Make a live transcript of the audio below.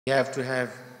We have to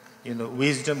have,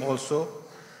 wisdom also.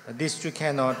 These two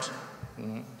cannot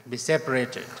be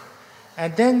separated.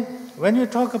 And then when you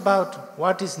talk about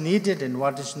what is needed and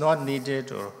what is not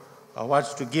needed, or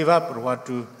what to give up or what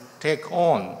to take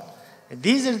on,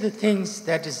 these are the things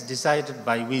that is decided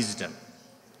by wisdom.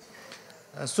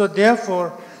 So therefore,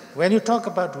 when you talk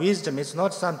about wisdom, it's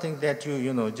not something that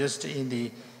you just in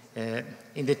the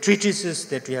treatises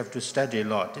that we have to study a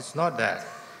lot. It's not that.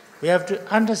 We have to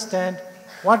understand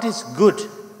what is good,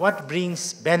 what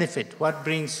brings benefit, what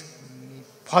brings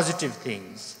positive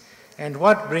things, and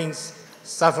what brings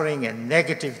suffering and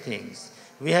negative things.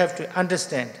 We have to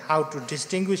understand how to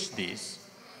distinguish these.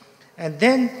 And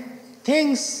then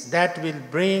things that will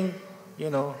bring,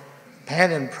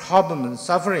 pain and problem and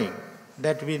suffering,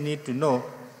 that we need to know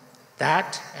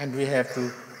that, and we have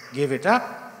to give it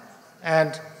up.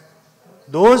 And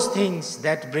those things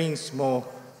that brings more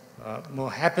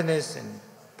happiness and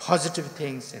positive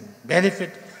things and benefit,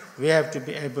 we have to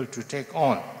be able to take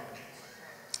on.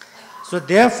 So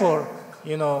therefore,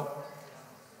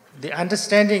 the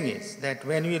understanding is that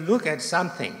when we look at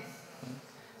something,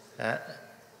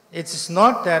 it's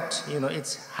not that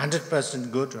it's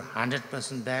 100% good or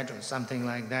 100% bad or something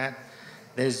like that.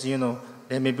 There's there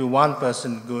may be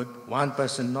 1% good,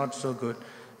 1% not so good,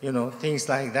 things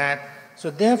like that.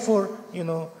 So therefore,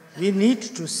 we need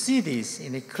to see this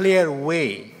in a clear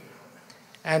way.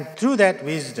 And through that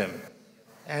wisdom,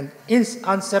 and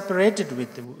unseparated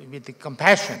with the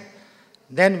compassion,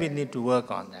 then we need to work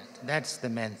on that. That's the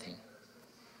main thing.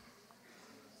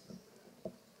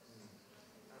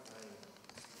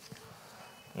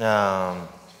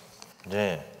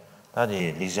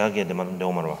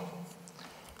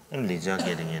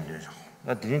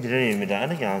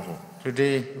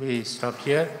 Today we stop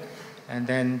here, and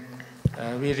then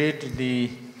we read the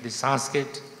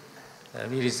Sanskrit.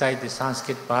 We recite the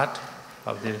Sanskrit part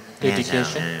of the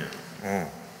dedication.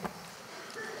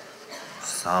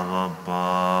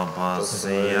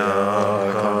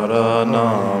 Savabhavasya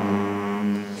karanam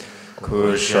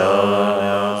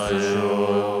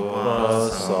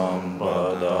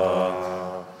kushayasyupasampada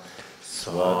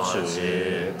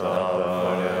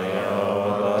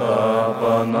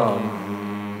svachitapayavadapanam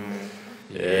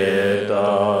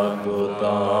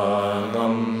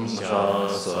edadbutanam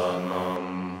shasanam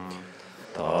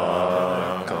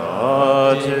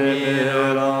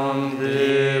takajimiram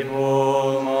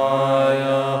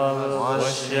dipomaya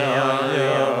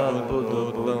vashyaya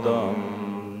buddham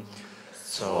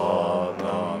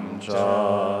svanam cha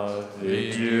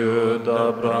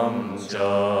vidyudabram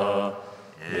cha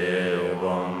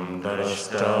evam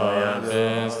drashtayate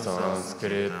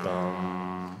sanskritam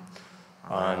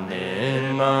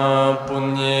anena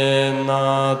punyena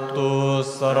tu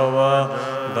sarva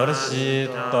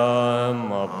darshita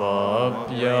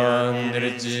mapapya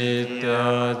nirjitya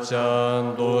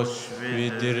chandosh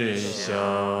vidirisha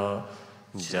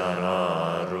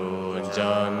jararu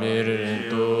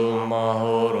jamirtu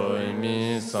mahoroimi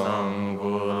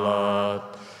sangulat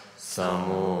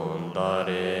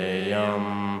samundareyam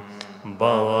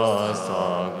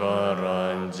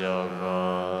bhavasagaran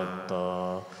jagata